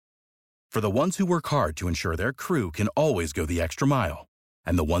For the ones who work hard to ensure their crew can always go the extra mile,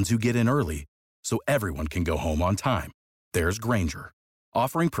 and the ones who get in early so everyone can go home on time, there's Grainger,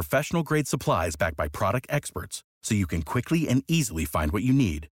 offering professional-grade supplies backed by product experts so you can quickly and easily find what you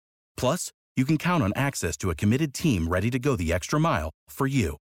need. Plus, you can count on access to a committed team ready to go the extra mile for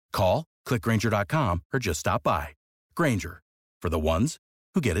you. Call, click Grainger.com, or just stop by. Grainger, for the ones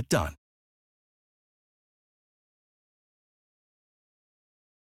who get it done.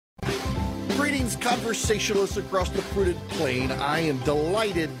 Greetings, conversationalists across the fruited plain. I am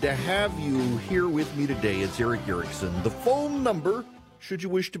delighted to have you here with me today. It's Erick Erickson. The phone number, should you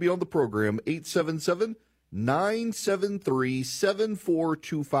wish to be on the program,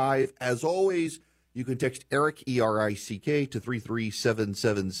 877-973-7425. As always, you can text Erick, E-R-I-C-K, to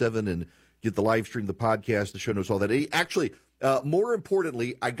 33777 and get the live stream, the podcast, the show notes, all that. Actually, more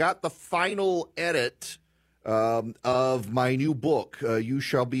importantly, I got the final edit of my new book, You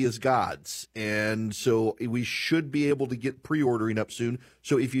Shall Be As Gods. And so we should be able to get pre-ordering up soon.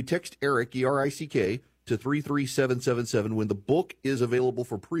 So if you text Erick, E-R-I-C-K, to 33777, when the book is available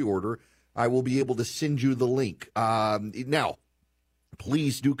for pre-order, I will be able to send you the link. Now,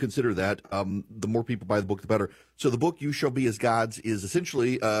 please do consider that. The more people buy the book, the better. So the book, You Shall Be As Gods, is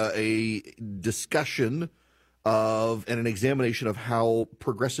essentially a discussion of and an examination of how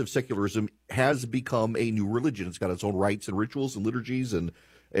progressive secularism has become a new religion. It's got its own rites and rituals and liturgies and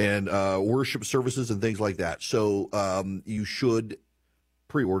worship services and things like that. So you should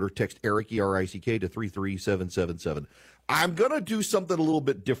pre-order. Text Erick, E-R-I-C-K, to 33777. I'm going to do something a little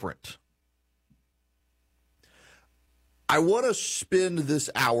bit different. I want to spend this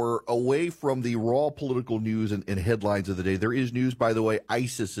hour away from the raw political news and headlines of the day. There is news, by the way.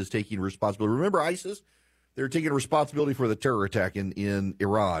 ISIS is taking responsibility. Remember ISIS? They're taking responsibility for the terror attack in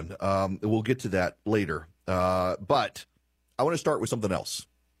Iran. We'll get to that later. But I want to start with something else.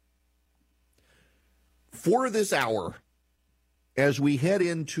 For this hour, as we head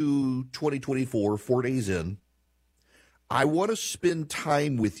into 2024, 4 days in, I want to spend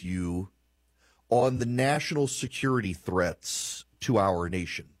time with you on the national security threats to our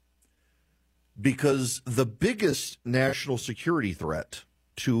nation. Because the biggest national security threat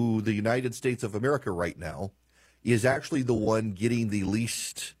to the United States of America right now is actually the one getting the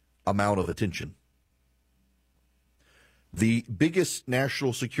least amount of attention. The biggest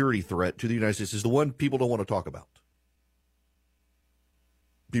national security threat to the United States is the one people don't want to talk about.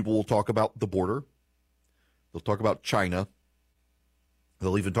 People will talk about the border. They'll talk about China.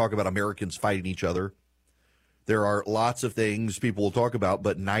 They'll even talk about Americans fighting each other. There are lots of things people will talk about,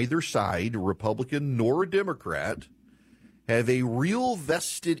 but neither side, Republican nor Democrat, have a real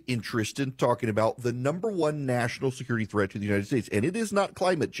vested interest in talking about the number one national security threat to the United States. And it is not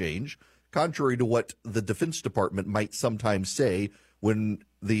climate change, contrary to what the Defense Department might sometimes say when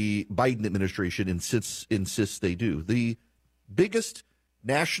the Biden administration insists they do. The biggest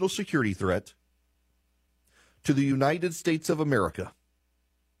national security threat to the United States of America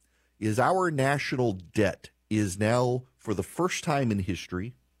is our national debt is now, for the first time in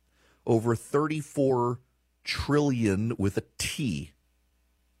history, over $34 trillion with a T.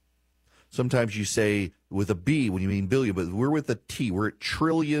 Sometimes you say with a B when you mean billion, but we're with a T. We're at $1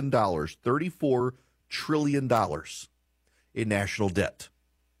 trillion, $34 trillion in national debt.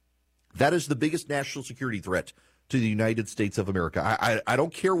 That is the biggest national security threat to the United States of America. I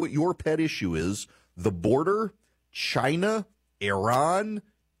don't care what your pet issue is. The border, China, Iran,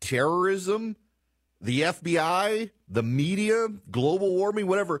 terrorism, the FBI, the media, global warming,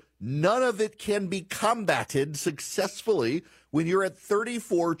 whatever, none of it can be combated successfully when you're at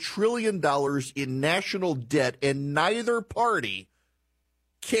 $34 trillion in national debt and neither party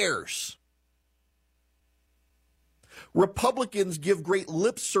cares. Republicans give great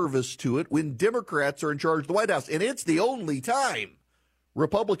lip service to it when Democrats are in charge of the White House, and it's the only time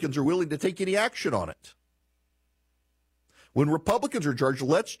Republicans are willing to take any action on it. When Republicans are in charge,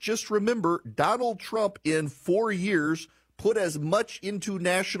 let's just remember Donald Trump in 4 years put as much into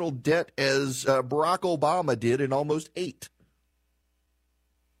national debt as Barack Obama did in almost 8.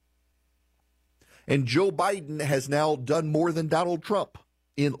 And Joe Biden has now done more than Donald Trump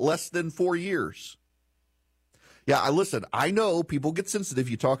in less than 4 years. Yeah, listen, I know people get sensitive.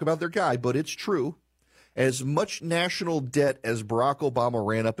 You talk about their guy, but it's true. As much national debt as Barack Obama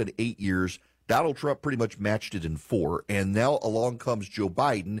ran up in 8 years, Donald Trump pretty much matched it in 4, and now along comes Joe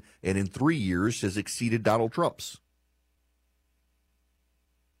Biden, and in 3 years has exceeded Donald Trump's.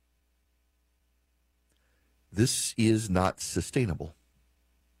 This is not sustainable.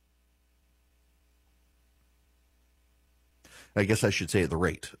 I guess I should say at the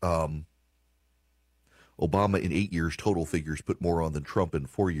rate. Obama in 8 years total figures put more on than Trump in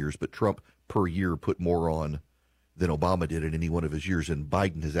 4 years, but Trump per year put more on than Obama did in any one of his years, and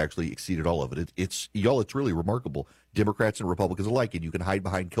Biden has actually exceeded all of it. It's really remarkable. Democrats and Republicans alike, and you can hide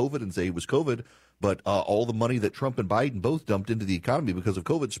behind COVID and say it was COVID, but all the money that Trump and Biden both dumped into the economy because of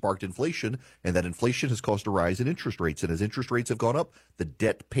COVID sparked inflation, and that inflation has caused a rise in interest rates. And as interest rates have gone up, the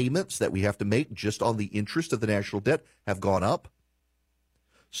debt payments that we have to make just on the interest of the national debt have gone up,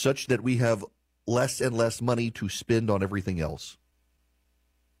 such that we have less and less money to spend on everything else.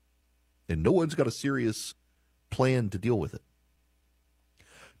 And no one's got a serious plan to deal with it.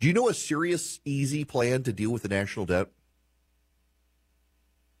 Do you know a serious, easy plan to deal with the national debt?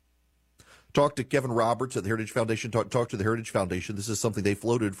 Talk to Kevin Roberts at the Heritage Foundation. Talk to the Heritage Foundation. This is something they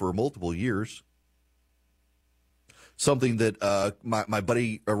floated for multiple years. Something that my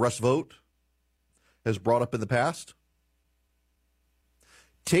buddy Russ Vogt has brought up in the past.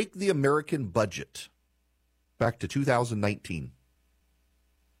 Take the American budget back to 2019.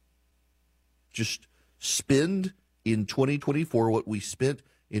 Just spend in 2024 what we spent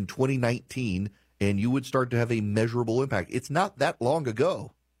in 2019, and you would start to have a measurable impact. It's not that long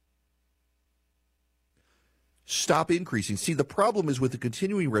ago. Stop increasing. See, the problem is with the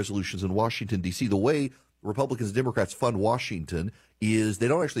continuing resolutions in Washington, D.C., the way Republicans and Democrats fund Washington is they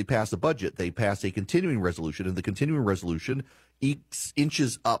don't actually pass a budget. They pass a continuing resolution, and the continuing resolution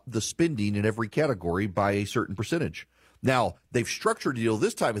inches up the spending in every category by a certain percentage. Now, they've structured a deal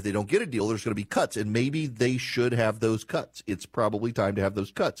this time. If they don't get a deal, there's going to be cuts, and maybe they should have those cuts. It's probably time to have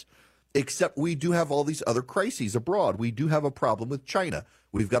those cuts. Except we do have all these other crises abroad. We do have a problem with China.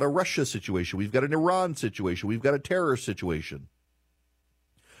 We've got a Russia situation. We've got an Iran situation. We've got a terrorist situation.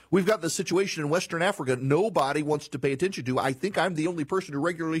 We've got the situation in Western Africa nobody wants to pay attention to. I think I'm the only person who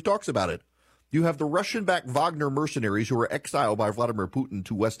regularly talks about it. You have the Russian-backed Wagner mercenaries who were exiled by Vladimir Putin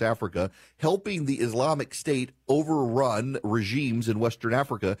to West Africa, helping the Islamic State overrun regimes in Western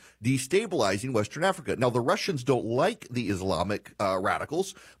Africa, destabilizing Western Africa. Now, the Russians don't like the Islamic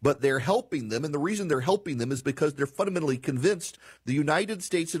radicals, but they're helping them, and the reason they're helping them is because they're fundamentally convinced the United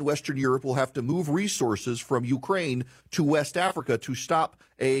States and Western Europe will have to move resources from Ukraine to West Africa to stop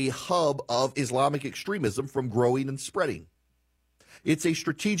a hub of Islamic extremism from growing and spreading. It's a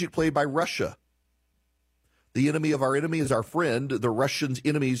strategic play by Russia. The enemy of our enemy is our friend. The Russians'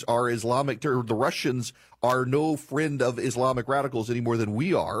 enemies are Islamic terror. The Russians are no friend of Islamic radicals any more than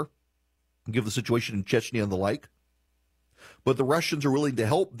we are, given the situation in Chechnya and the like. But the Russians are willing to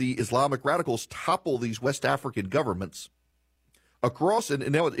help the Islamic radicals topple these West African governments across, and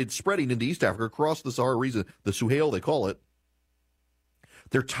now it's spreading into East Africa, across the Sahara region, the Sahel they call it.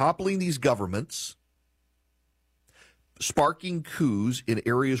 They're toppling these governments, sparking coups in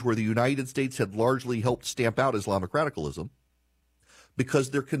areas where the United States had largely helped stamp out Islamic radicalism, because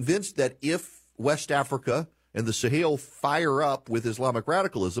they're convinced that if West Africa and the Sahel fire up with Islamic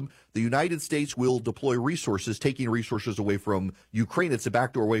radicalism, the United States will deploy resources, taking resources away from Ukraine. It's a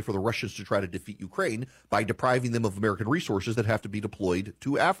backdoor way for the Russians to try to defeat Ukraine by depriving them of American resources that have to be deployed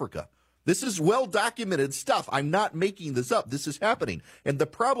to Africa. This is well-documented stuff. I'm not making this up. This is happening. And the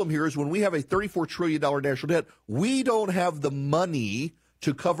problem here is when we have a $34 trillion national debt, we don't have the money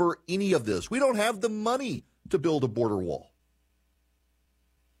to cover any of this. We don't have the money to build a border wall.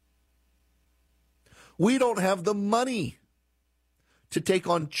 We don't have the money to take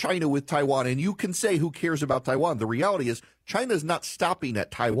on China with Taiwan. And you can say, who cares about Taiwan? The reality is China is not stopping at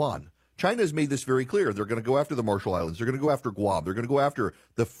Taiwan. China has made this very clear. They're going to go after the Marshall Islands. They're going to go after Guam. They're going to go after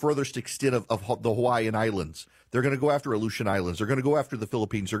the furthest extent of the Hawaiian Islands. They're going to go after Aleutian Islands. They're going to go after the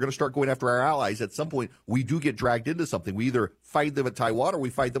Philippines. They're going to start going after our allies. At some point, we do get dragged into something. We either fight them at Taiwan or we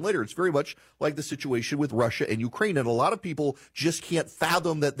fight them later. It's very much like the situation with Russia and Ukraine. And a lot of people just can't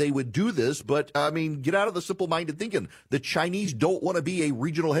fathom that they would do this. But, I mean, get out of the simple-minded thinking. The Chinese don't want to be a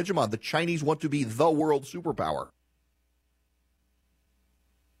regional hegemon. The Chinese want to be the world superpower.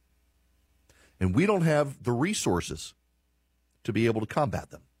 And we don't have the resources to be able to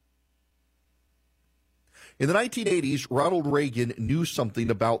combat them. In the 1980s, Ronald Reagan knew something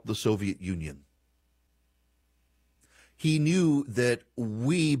about the Soviet Union. He knew that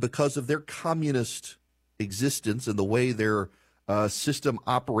we, because of their communist existence and the way their system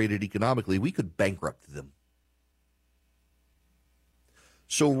operated economically, we could bankrupt them.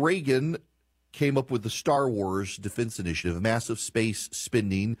 So Reagan came up with the Star Wars Defense Initiative, massive space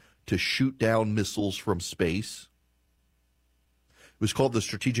spending to shoot down missiles from space. It was called the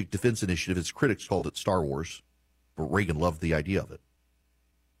Strategic Defense Initiative. Its critics called it Star Wars, but Reagan loved the idea of it.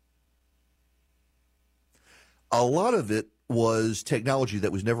 A lot of it was technology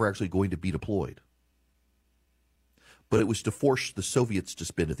that was never actually going to be deployed. But it was to force the Soviets to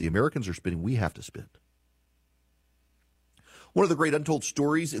spend it. The Americans are spending, we have to spend. One of the great untold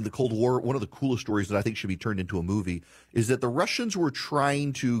stories in the Cold War, one of the coolest stories that I think should be turned into a movie, is that the Russians were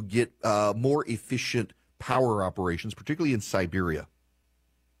trying to get more efficient power operations, particularly in Siberia.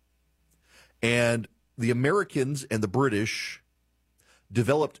 And the Americans and the British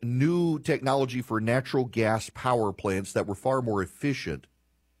developed new technology for natural gas power plants that were far more efficient.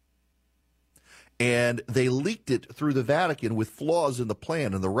 And they leaked it through the Vatican with flaws in the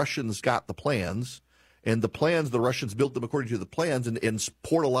plan, and the Russians got the plans. And the plans, the Russians built them according to the plans and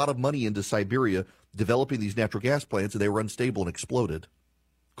poured a lot of money into Siberia, developing these natural gas plants, and they were unstable and exploded,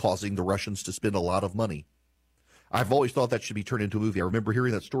 causing the Russians to spend a lot of money. I've always thought that should be turned into a movie. I remember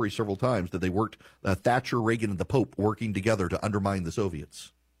hearing that story several times, that they worked, Thatcher, Reagan, and the Pope working together to undermine the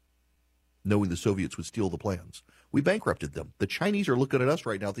Soviets, knowing the Soviets would steal the plans. We bankrupted them. The Chinese are looking at us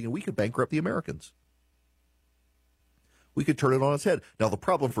right now thinking we could bankrupt the Americans. We could turn it on its head. Now, the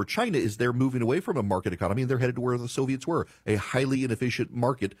problem for China is they're moving away from a market economy, and they're headed to where the Soviets were, a highly inefficient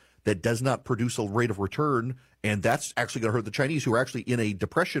market that does not produce a rate of return, and that's actually going to hurt the Chinese, who are actually in a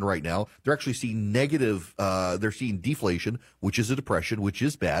depression right now. They're actually seeing negative, they're seeing deflation, which is a depression, which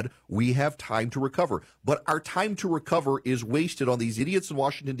is bad. We have time to recover. But our time to recover is wasted on these idiots in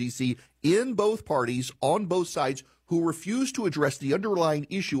Washington, D.C., in both parties, on both sides, who refuse to address the underlying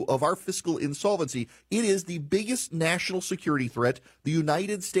issue of our fiscal insolvency. It is the biggest national security threat the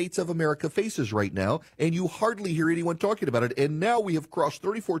United States of America faces right now, and you hardly hear anyone talking about it. And now we have crossed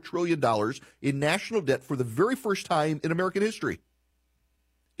 $34 trillion in national debt for the very first time in American history.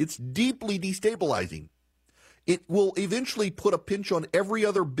 It's deeply destabilizing. It will eventually put a pinch on every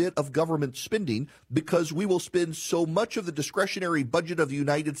other bit of government spending, because we will spend so much of the discretionary budget of the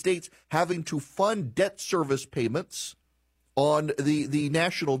United States having to fund debt service payments on the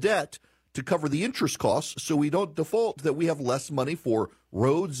national debt to cover the interest costs, so we don't default, that we have less money for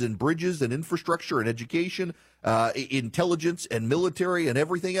roads and bridges and infrastructure and education, intelligence and military and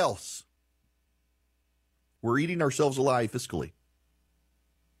everything else. We're eating ourselves alive fiscally.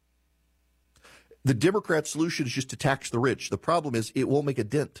 The Democrat solution is just to tax the rich. The problem is it won't make a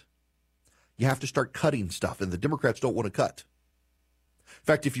dent. You have to start cutting stuff, and the Democrats don't want to cut. In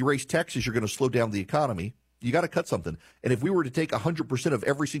fact, if you raise taxes, you're going to slow down the economy. You got to cut something. And if we were to take 100% of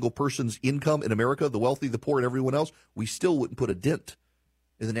every single person's income in America, the wealthy, the poor, and everyone else, we still wouldn't put a dent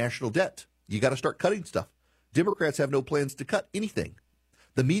in the national debt. You got to start cutting stuff. Democrats have no plans to cut anything.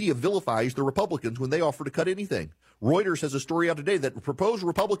 The media vilifies the Republicans when they offer to cut anything. Reuters has a story out today that proposed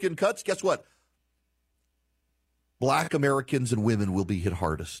Republican cuts, guess what? Black Americans and women will be hit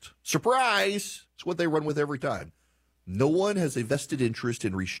hardest. Surprise! It's what they run with every time. No one has a vested interest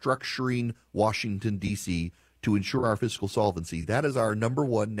in restructuring Washington, D.C. to ensure our fiscal solvency. That is our number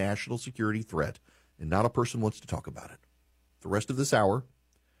one national security threat, and not a person wants to talk about it. The rest of this hour,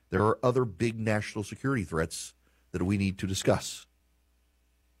 there are other big national security threats that we need to discuss.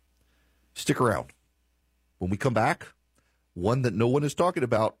 Stick around. When we come back, one that no one is talking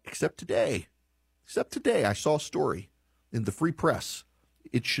about except today. Except today, I saw a story in the Free Press.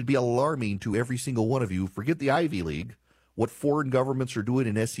 It should be alarming to every single one of you. Forget the Ivy League, what foreign governments are doing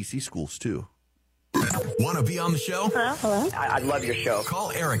in SEC schools, too. Want to be on the show? Hello? I love your show.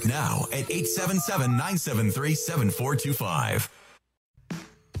 Call Eric now at 877-973-7425.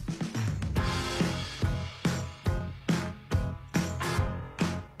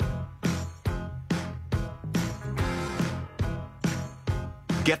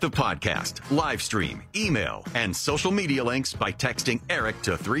 Get the podcast, live stream, email, and social media links by texting Eric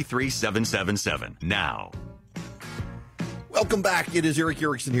to 33777 now. Welcome back. It is Erick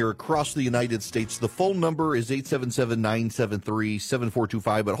Erickson here across the United States. The phone number is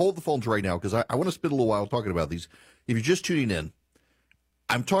 877-973-7425. But hold the phones right now, because I want to spend a little while talking about these. If you're just tuning in,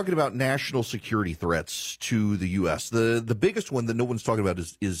 I'm talking about national security threats to the U.S. The biggest one that no one's talking about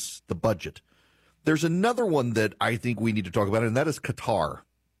is the budget. There's another one that I think we need to talk about, and that is Qatar.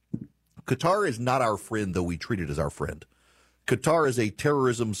 Qatar is not our friend, though we treat it as our friend. Qatar is a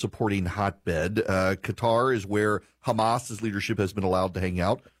terrorism-supporting hotbed. Qatar is where Hamas's leadership has been allowed to hang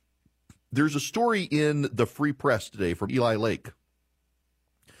out. There's a story in the Free Press today from Eli Lake.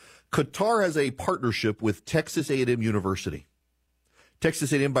 Qatar has a partnership with Texas A&M University.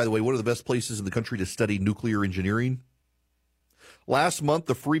 Texas A&M, by the way, one of the best places in the country to study nuclear engineering. Last month,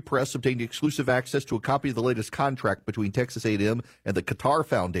 the Free Press obtained exclusive access to a copy of the latest contract between Texas A&M and the Qatar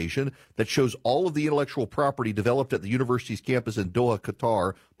Foundation that shows all of the intellectual property developed at the university's campus in Doha,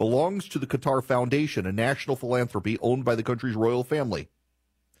 Qatar, belongs to the Qatar Foundation, a national philanthropy owned by the country's royal family.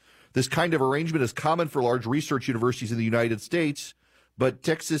 This kind of arrangement is common for large research universities in the United States, but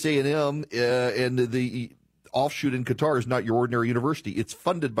Texas A&M and the offshoot in Qatar is not your ordinary university. It's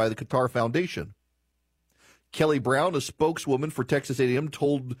funded by the Qatar Foundation. Kelly Brown, a spokeswoman for Texas A&M,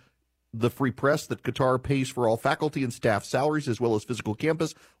 told the Free Press that Qatar pays for all faculty and staff salaries, as well as physical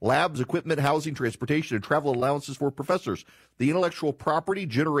campus, labs, equipment, housing, transportation, and travel allowances for professors. The intellectual property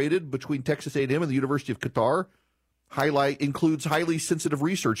generated between Texas A&M and the University of Qatar includes highly sensitive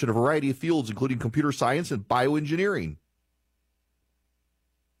research in a variety of fields, including computer science and bioengineering.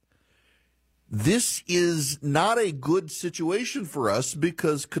 This is not a good situation for us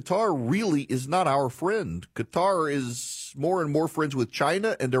because Qatar really is not our friend. Qatar is more and more friends with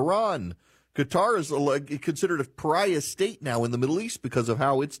China and Iran. Qatar is considered a pariah state now in the Middle East because of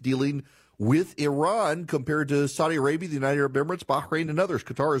how it's dealing with Iran compared to Saudi Arabia, the United Arab Emirates, Bahrain, and others.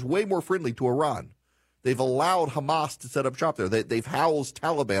 Qatar is way more friendly to Iran. They've allowed Hamas to set up shop there. They've housed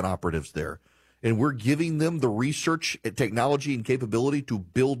Taliban operatives there. And we're giving them the research, technology, and capability to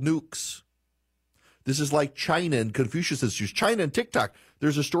build nukes. This is like China and Confucius Institute. China and TikTok.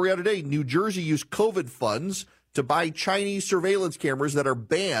 There's a story out today. New Jersey used COVID funds to buy Chinese surveillance cameras that are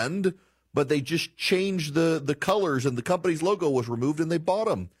banned, but they just changed the colors and the company's logo was removed and they bought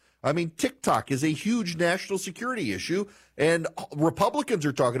them. I mean, TikTok is a huge national security issue, and Republicans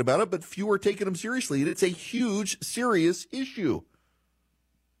are talking about it, but few are taking them seriously. And it's a huge, serious issue.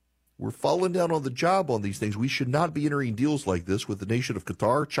 We're falling down on the job on these things. We should not be entering deals like this with the nation of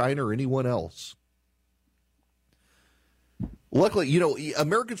Qatar, China, or anyone else. Luckily,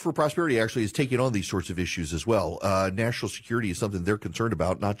 Americans for Prosperity actually is taking on these sorts of issues as well. National security is something they're concerned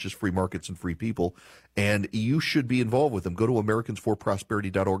about, not just free markets and free people. And you should be involved with them. Go to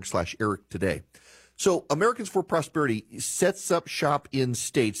americansforprosperity.org/Erick today. So Americans for Prosperity sets up shop in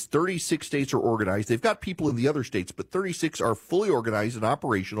states. 36 states are organized. They've got people in the other states, but 36 are fully organized and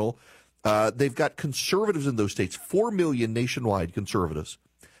operational. They've got conservatives in those states, 4 million nationwide conservatives.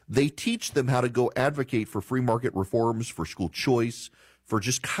 They teach them how to go advocate for free market reforms, for school choice, for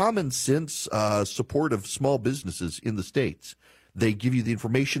just common sense support of small businesses in the states. They give you the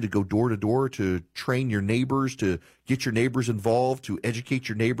information to go door to door, to train your neighbors, to get your neighbors involved, to educate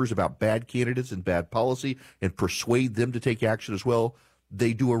your neighbors about bad candidates and bad policy, and persuade them to take action as well.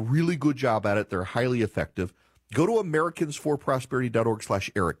 They do a really good job at it. They're highly effective. Go to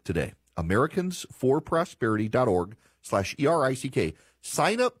americansforprosperity.org/Erick today. americansforprosperity.org/ERICK.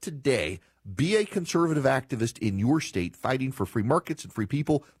 Sign up today. Be a conservative activist in your state, fighting for free markets and free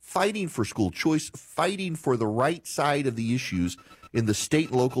people, fighting for school choice, fighting for the right side of the issues in the state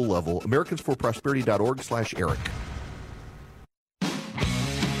and local level. americansforprosperity.org/Erick.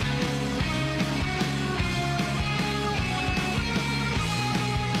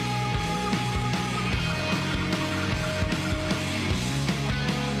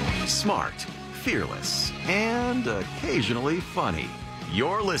 Smart, fearless, and occasionally funny.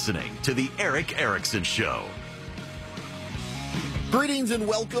 You're listening to The Erick Erickson Show. Greetings and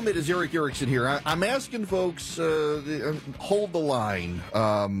welcome. It is Erick Erickson here. I'm asking folks, hold the line.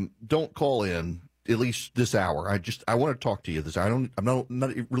 Don't call in, at least this hour. I want to talk to you this hour. I'm not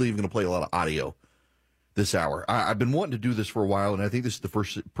really even going to play a lot of audio this hour. I've been wanting to do this for a while, and I think this is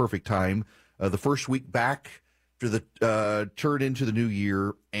the perfect time. The first week back to the turn into the new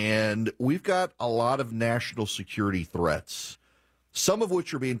year, and we've got a lot of national security threats. Some of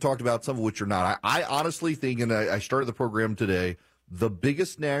which are being talked about, some of which are not. I honestly think, and I started the program today, the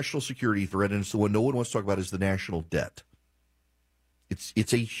biggest national security threat, and it's the one no one wants to talk about, is the national debt.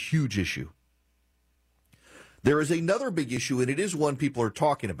 It's a huge issue. There is another big issue, and it is one people are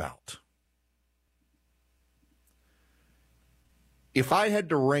talking about. If I had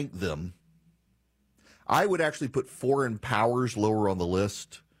to rank them, I would actually put foreign powers lower on the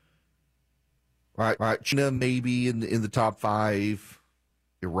list. Right. China maybe in the top 5.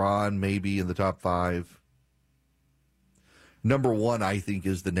 Iran maybe in the top 5. Number 1, I think,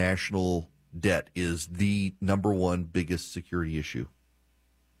 is the national debt is the number 1 biggest security issue.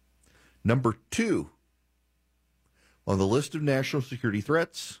 Number 2 on the list of national security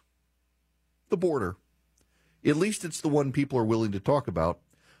threats, the border. At least it's the one people are willing to talk about,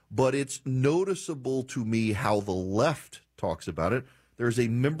 but it's noticeable to me how the left talks about it. There's a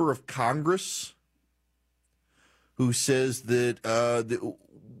member of Congress who says that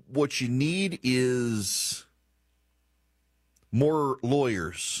what you need is more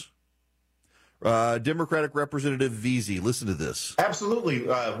lawyers. Democratic Representative Veazey, listen to this. Absolutely.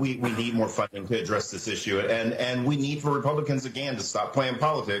 We need more funding to address this issue. And we need for Republicans, again, to stop playing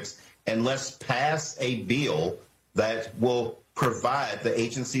politics and let's pass a bill that will provide the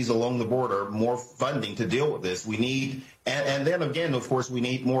agencies along the border more funding to deal with this. We need, and then again, of course, we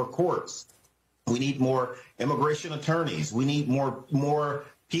need more courts. We need more immigration attorneys. We need more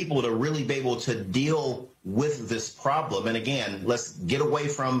people to really be able to deal with this problem. And again, let's get away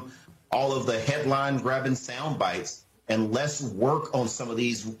from all of the headline grabbing sound bites and less work on some of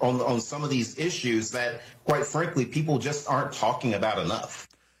these on some of these issues that, quite frankly, people just aren't talking about enough.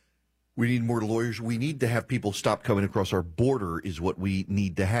 We need more lawyers. We need to have people stop coming across our border is what we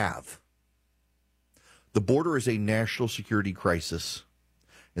need to have. The border is a national security crisis,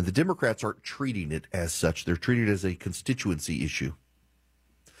 and the Democrats aren't treating it as such. They're treating it as a constituency issue.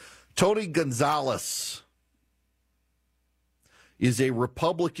 Tony Gonzalez is a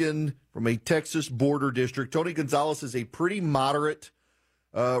Republican from a Texas border district. Tony Gonzalez is a pretty moderate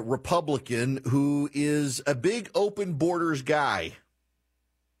Republican who is a big open borders guy.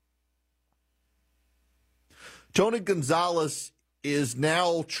 Tony Gonzalez is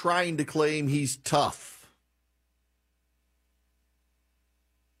now trying to claim he's tough.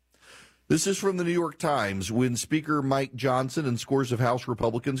 This is from the New York Times. When Speaker Mike Johnson and scores of House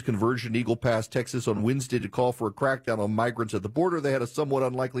Republicans converged in Eagle Pass, Texas on Wednesday to call for a crackdown on migrants at the border, they had a somewhat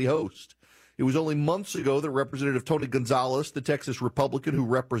unlikely host. It was only months ago that Representative Tony Gonzalez, the Texas Republican who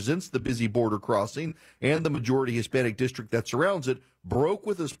represents the busy border crossing and the majority Hispanic district that surrounds it, broke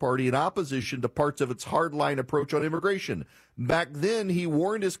with his party in opposition to parts of its hardline approach on immigration. Back then, he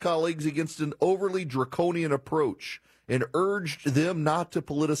warned his colleagues against an overly draconian approach and urged them not to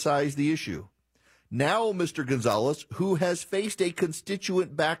politicize the issue. Now, Mr. Gonzalez, who has faced a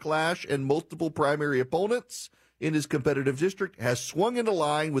constituent backlash and multiple primary opponents in his competitive district, has swung into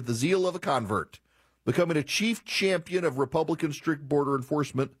line with the zeal of a convert, becoming a chief champion of Republican strict border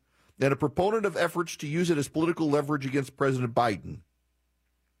enforcement and a proponent of efforts to use it as political leverage against President Biden.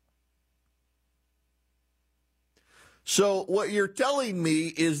 So what you're telling me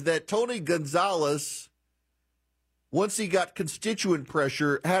is that Tony Gonzalez, once he got constituent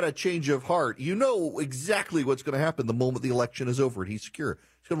pressure, had a change of heart. You know exactly what's going to happen the moment the election is over and he's secure.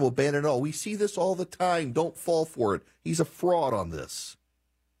 He's going to abandon it all. We see this all the time. Don't fall for it. He's a fraud on this.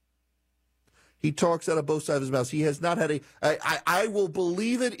 He talks out of both sides of his mouth. He has not had I will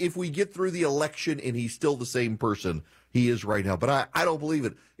believe it if we get through the election and he's still the same person he is right now. But I don't believe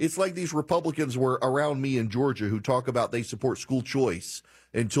it. It's like these Republicans were around me in Georgia who talk about they support school choice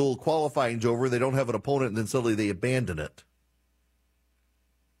until qualifying's over, they don't have an opponent, and then suddenly they abandon it.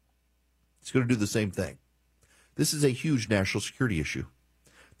 It's going to do the same thing. This is a huge national security issue.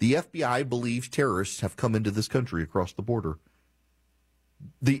 The FBI believes terrorists have come into this country across the border.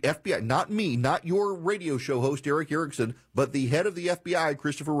 The FBI, not me, not your radio show host, Erick Erickson, but the head of the FBI,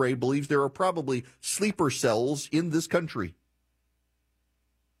 Christopher Wray, believes there are probably sleeper cells in this country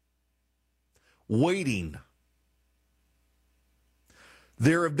waiting.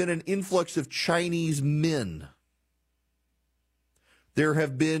 There have been an influx of Chinese men. There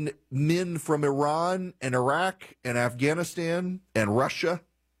have been men from Iran and Iraq and Afghanistan and Russia.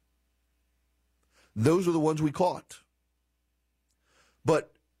 Those are the ones we caught.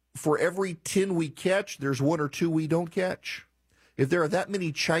 But for every 10 we catch, there's 1 or 2 we don't catch. If there are that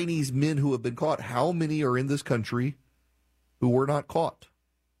many Chinese men who have been caught, how many are in this country who were not caught?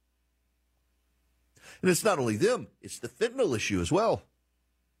 And it's not only them, it's the fentanyl issue as well.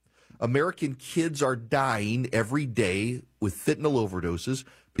 American kids are dying every day with fentanyl overdoses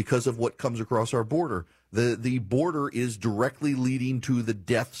because of what comes across our border. The border is directly leading to the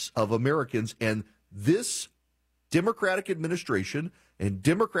deaths of Americans, and this Democratic administration and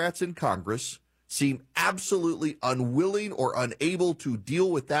Democrats in Congress seem absolutely unwilling or unable to deal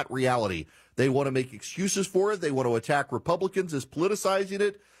with that reality. They want to make excuses for it. They want to attack Republicans as politicizing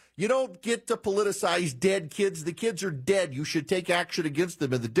it. You don't get to politicize dead kids. The kids are dead. You should take action against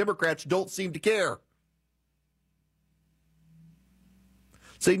them, and the Democrats don't seem to care.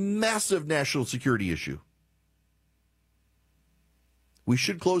 It's a massive national security issue. We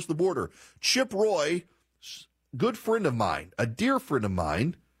should close the border. Chip Roy, good friend of mine, a dear friend of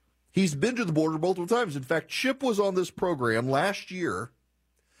mine, he's been to the border multiple times. In fact, Chip was on this program last year,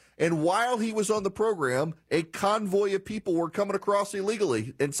 and while he was on the program, a convoy of people were coming across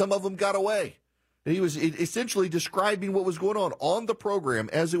illegally, and some of them got away. And he was essentially describing what was going on the program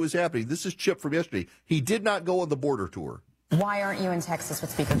as it was happening. This is Chip from yesterday. He did not go on the border tour. Why aren't you in Texas with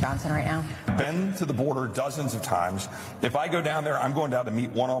Speaker Johnson right now? Been to the border dozens of times. If I go down there, I'm going down to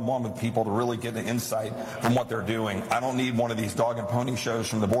meet one-on-one with people to really get an insight from what they're doing. I don't need one of these dog and pony shows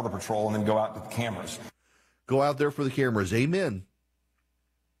from the Border Patrol and then go out to the cameras. Go out there for the cameras. Amen.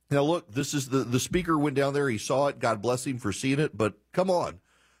 Now, look, this is the speaker went down there. He saw it. God bless him for seeing it. But come on.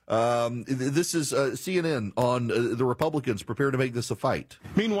 This is CNN on the Republicans prepared to make this a fight.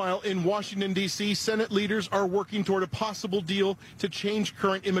 Meanwhile, in Washington, D.C., Senate leaders are working toward a possible deal to change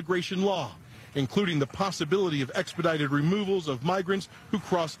current immigration law, including the possibility of expedited removals of migrants who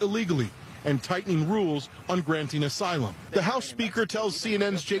cross illegally and tightening rules on granting asylum. The House Speaker tells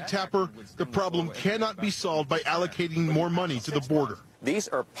CNN's Jake Tapper the problem cannot be solved by allocating more money to the border. These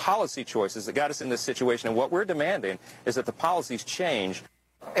are policy choices that got us in this situation, and what we're demanding is that the policies change.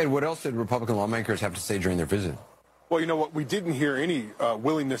 And what else did Republican lawmakers have to say during their visit? Well, you know what we didn't hear any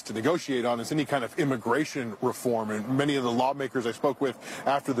willingness to negotiate on is any kind of immigration reform. And many of the lawmakers I spoke with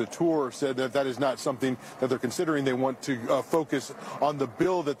after the tour said that that is not something that they're considering. They want to focus on the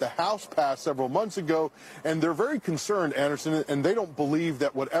bill that the House passed several months ago. And they're very concerned, Anderson, and they don't believe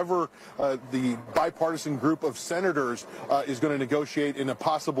that whatever the bipartisan group of senators is going to negotiate in a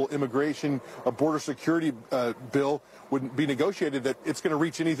possible immigration border security bill would be negotiated, that it's going to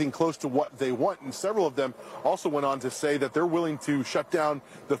reach anything close to what they want. And several of them also went on to say that they're willing to shut down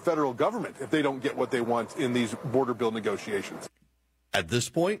the federal government if they don't get what they want in these border bill negotiations. At this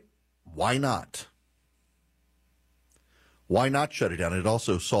point, why not? Why not shut it down? It'd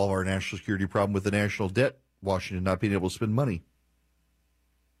also solve our national security problem with the national debt, Washington not being able to spend money.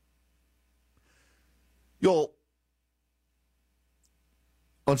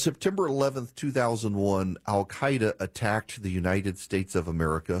 On September 11th, 2001, Al-Qaeda attacked the United States of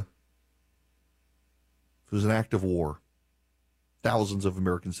America. It was an act of war. Thousands of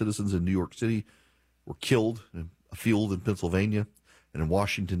American citizens in New York City were killed in a field in Pennsylvania and in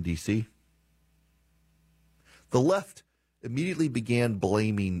Washington, D.C. The left immediately began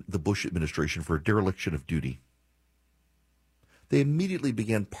blaming the Bush administration for a dereliction of duty. They immediately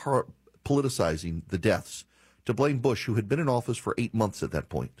began politicizing the deaths to blame Bush, who had been in office for 8 months at that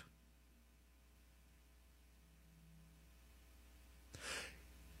point.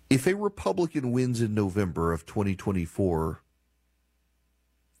 If a Republican wins in November of 2024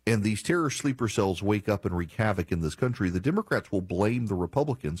 and these terror sleeper cells wake up and wreak havoc in this country, the Democrats will blame the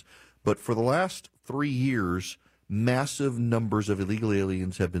Republicans. But for the last 3 years, massive numbers of illegal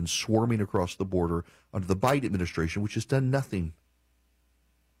aliens have been swarming across the border under the Biden administration, which has done nothing.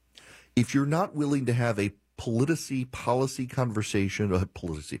 If you're not willing to have a political policy conversation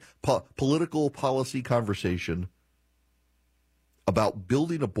about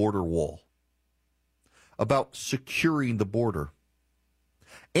building a border wall, about securing the border,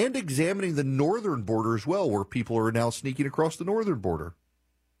 and examining the northern border as well, where people are now sneaking across the northern border,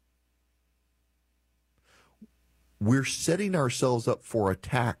 we're setting ourselves up for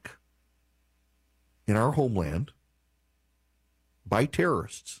attack in our homeland by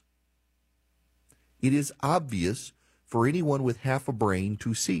terrorists. It is obvious for anyone with half a brain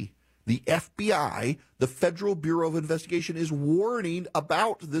to see. The FBI, the Federal Bureau of Investigation, is warning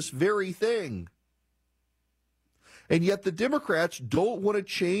about this very thing. And yet the Democrats don't want to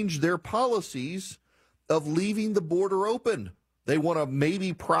change their policies of leaving the border open. They want to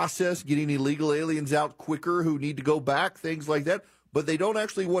maybe process getting illegal aliens out quicker who need to go back, things like that. But they don't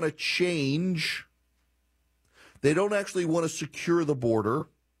actually want to change. They don't actually want to secure the border.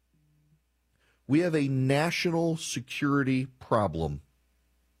 We have a national security problem.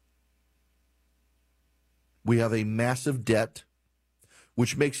 We have a massive debt,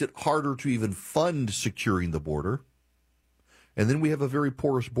 which makes it harder to even fund securing the border. And then we have a very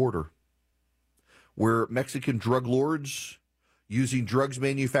porous border where Mexican drug lords using drugs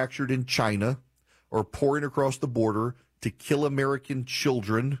manufactured in China are pouring across the border to kill American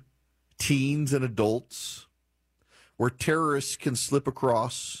children, teens, and adults, where terrorists can slip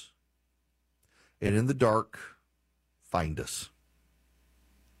across and in the dark find us.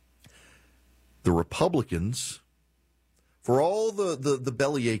 The Republicans, for all the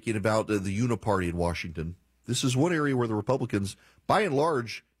belly aching about the uniparty in Washington, this is one area where the Republicans, by and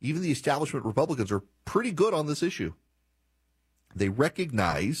large, even the establishment Republicans, are pretty good on this issue. They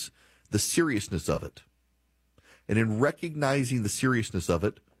recognize the seriousness of it. And in recognizing the seriousness of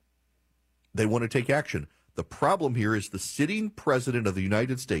it, they want to take action. The problem here is the sitting president of the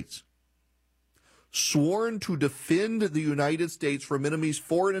United States, sworn to defend the United States from enemies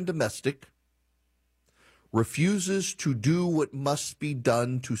foreign and domestic, refuses to do what must be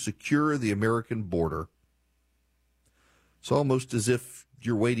done to secure the American border. It's almost as if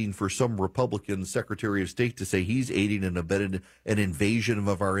you're waiting for some Republican Secretary of State to say he's aiding and abetting an invasion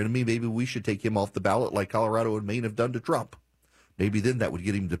of our enemy. Maybe we should take him off the ballot like Colorado and Maine have done to Trump. Maybe then that would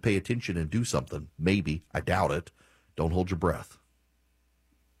get him to pay attention and do something. Maybe. I doubt it. Don't hold your breath.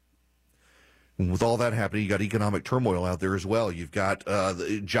 And with all that happening, you got economic turmoil out there as well. You've got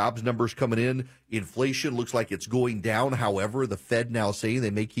the jobs numbers coming in. Inflation looks like it's going down. However, the Fed now saying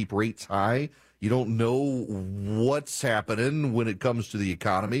they may keep rates high. You don't know what's happening when it comes to the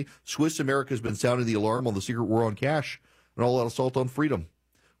economy. Swiss America has been sounding the alarm on the secret war on cash and all that assault on freedom.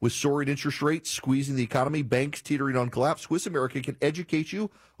 With soaring interest rates squeezing the economy, banks teetering on collapse, Swiss America can educate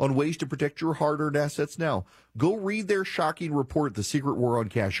you on ways to protect your hard-earned assets now. Go read their shocking report, The Secret War on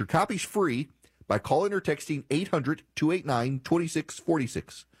Cash. Your copy's free by calling or texting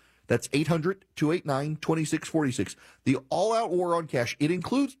 800-289-2646. That's 800-289-2646. The all-out war on cash, it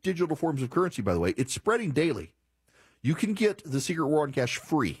includes digital forms of currency, by the way. It's spreading daily. You can get The Secret War on Cash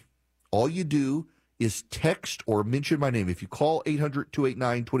free. All you do is text or mention my name. If you call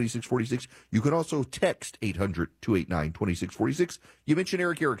 800-289-2646, you can also text 800-289-2646. You mention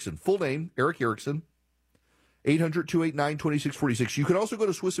Erick Erickson. Full name, Erick Erickson. 800-289-2646. You can also go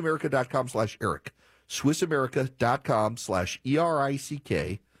to SwissAmerica.com/Erick.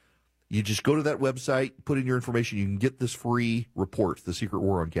 SwissAmerica.com/ERICK. You just go to that website, put in your information. You can get this free report, The Secret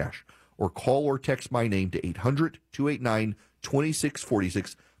War on Cash. Or call or text my name to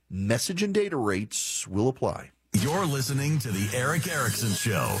 800-289-2646. Message and data rates will apply. You're listening to The Erick Erickson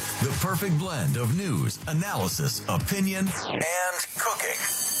Show, the perfect blend of news, analysis, opinion, and cooking.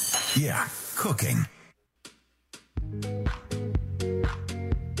 Yeah, cooking.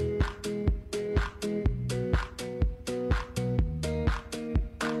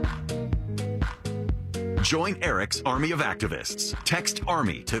 Join Erick's Army of Activists. Text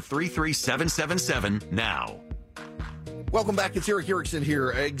ARMY to 33777 now. Welcome back. It's Erick Erickson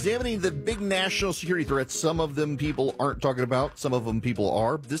here, examining the big national security threats. Some of them people aren't talking about. Some of them people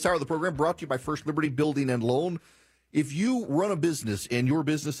are. This hour of the program brought to you by First Liberty Building and Loan. If you run a business and your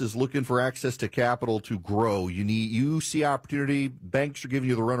business is looking for access to capital to grow, you see opportunity, banks are giving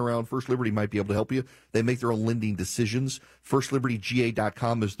you the runaround, First Liberty might be able to help you. They make their own lending decisions.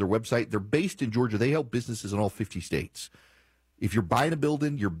 FirstLibertyGA.com is their website. They're based in Georgia. They help businesses in all 50 states. If you're buying a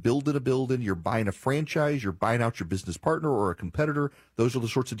building, you're building a building, you're buying a franchise, you're buying out your business partner or a competitor, those are the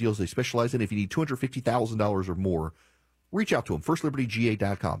sorts of deals they specialize in. If you need $250,000 or more, reach out to them,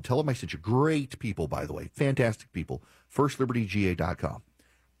 FirstLibertyGA.com. Tell them I sent you. Great people, by the way. Fantastic people. FirstLibertyGA.com.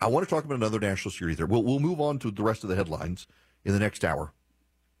 I want to talk about another national security threat. We'll move on to the rest of the headlines in the next hour.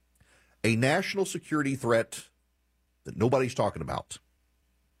 A national security threat that nobody's talking about.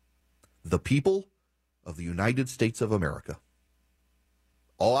 The people of the United States of America.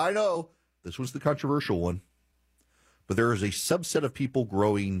 Oh, I know, this was the controversial one. But there is a subset of people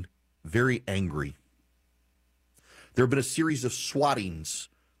growing very angry. There have been a series of swattings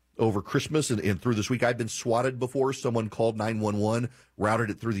over Christmas and through this week. I've been swatted before. Someone called 911, routed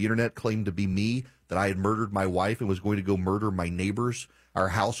it through the internet, claimed to be me, that I had murdered my wife and was going to go murder my neighbors. Our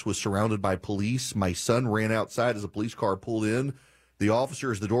house was surrounded by police. My son ran outside as a police car pulled in. The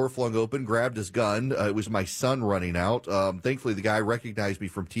officer, as the door flung open, grabbed his gun. It was my son running out. Thankfully, the guy recognized me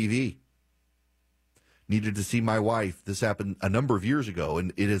from TV. Needed to see my wife. This happened a number of years ago,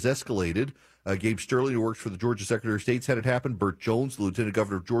 and it has escalated. Gabe Sterling, who works for the Georgia Secretary of State, said it happened. Burt Jones, the Lieutenant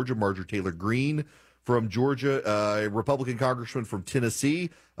Governor of Georgia. Marjorie Taylor Greene from Georgia. A Republican congressman from Tennessee.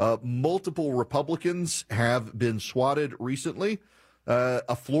 Multiple Republicans have been swatted recently.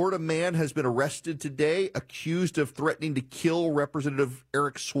 A Florida man has been arrested today, accused of threatening to kill Representative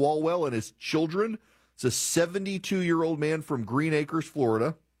Eric Swalwell and his children. It's a 72-year-old man from Green Acres,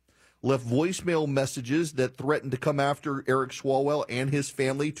 Florida. Left voicemail messages that threatened to come after Eric Swalwell and his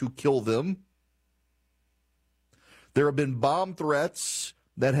family to kill them. There have been bomb threats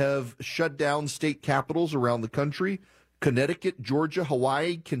that have shut down state capitals around the country. Connecticut, Georgia,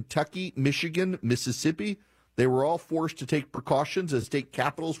 Hawaii, Kentucky, Michigan, Mississippi. They were all forced to take precautions as state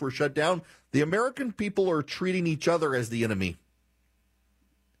capitals were shut down. The American people are treating each other as the enemy.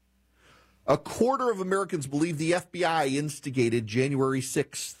 A quarter of Americans believe the FBI instigated January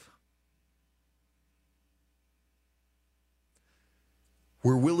 6th.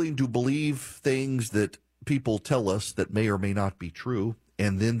 We're willing to believe things that people tell us that may or may not be true,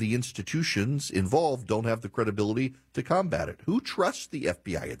 and then the institutions involved don't have the credibility to combat it. Who trusts the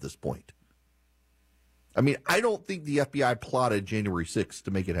FBI at this point? I mean, I don't think the FBI plotted January 6th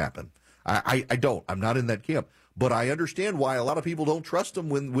to make it happen. I don't. I'm not in that camp. But I understand why a lot of people don't trust them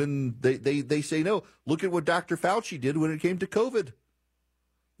when they say no. Look at what Dr. Fauci did when it came to COVID.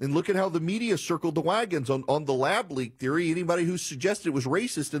 And look at how the media circled the wagons on the lab leak theory. Anybody who suggested it was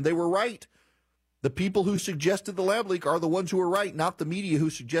racist, and they were right. The people who suggested the lab leak are the ones who are right, not the media who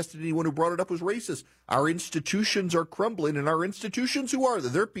suggested anyone who brought it up was racist. Our institutions are crumbling, and our institutions, who are they?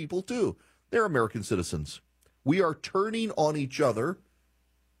 They're people too. They're American citizens. We are turning on each other,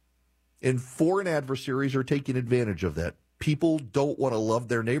 and foreign adversaries are taking advantage of that. People don't want to love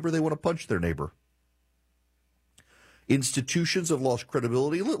their neighbor. They want to punch their neighbor. Institutions have lost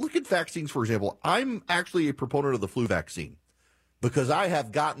credibility. Look at vaccines, for example. I'm actually a proponent of the flu vaccine because I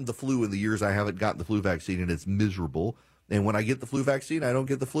have gotten the flu in the years I haven't gotten the flu vaccine, and it's miserable. And when I get the flu vaccine, I don't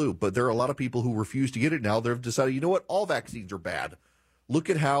get the flu. But there are a lot of people who refuse to get it now. They've decided, you know what, all vaccines are bad. Look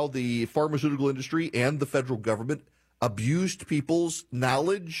at how the pharmaceutical industry and the federal government abused people's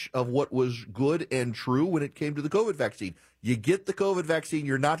knowledge of what was good and true when it came to the COVID vaccine. You get the COVID vaccine,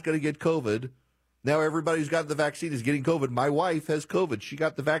 you're not going to get COVID. Now everybody who's got the vaccine is getting COVID. My wife has COVID. She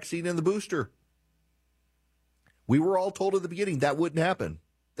got the vaccine and the booster. We were all told at the beginning that wouldn't happen.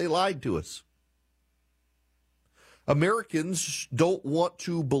 They lied to us. Americans don't want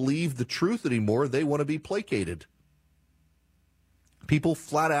to believe the truth anymore. They want to be placated. People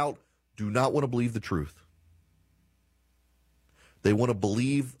flat out do not want to believe the truth. They want to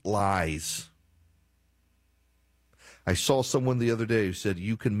believe lies. I saw someone the other day who said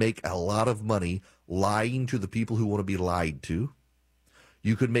you can make a lot of money lying to the people who want to be lied to.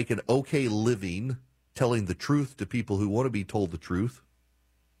 You could make an okay living telling the truth to people who want to be told the truth.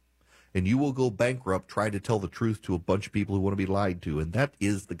 And you will go bankrupt trying to tell the truth to a bunch of people who want to be lied to. And that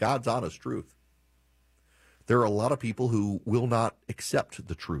is the God's honest truth. There are a lot of people who will not accept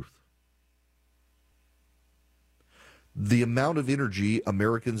the truth. The amount of energy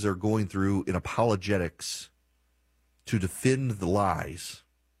Americans are going through in apologetics to defend the lies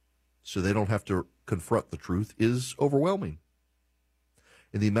so they don't have to confront the truth is overwhelming.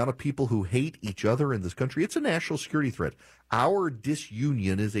 And the amount of people who hate each other in this country, it's a national security threat. Our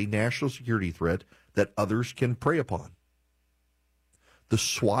disunion is a national security threat that others can prey upon. The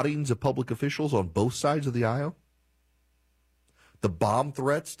swattings of public officials on both sides of the aisle, the bomb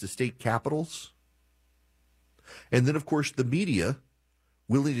threats to state capitals, and then, of course, the media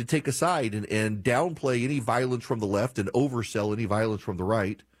willing to take a side and downplay any violence from the left and oversell any violence from the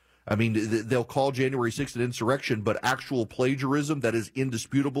right. I mean, they'll call January 6th an insurrection, but actual plagiarism that is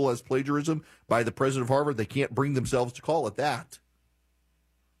indisputable as plagiarism by the president of Harvard, they can't bring themselves to call it that.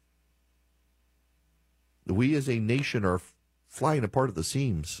 We as a nation are flying apart at the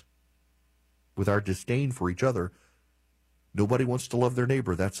seams with our disdain for each other. Nobody wants to love their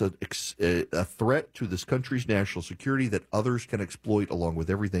neighbor. That's a threat to this country's national security that others can exploit along with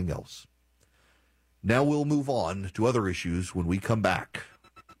everything else. Now we'll move on to other issues when we come back.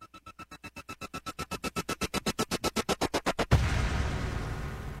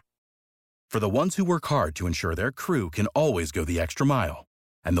 For the ones who work hard to ensure their crew can always go the extra mile,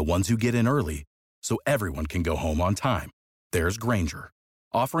 and the ones who get in early so everyone can go home on time, there's Grainger,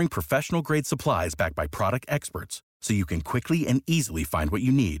 offering professional-grade supplies backed by product experts so you can quickly and easily find what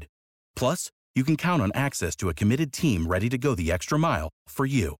you need. Plus, you can count on access to a committed team ready to go the extra mile for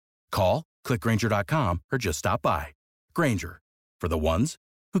you. Call, click Grainger.com, or just stop by. Grainger, for the ones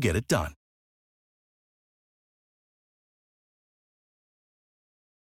who get it done.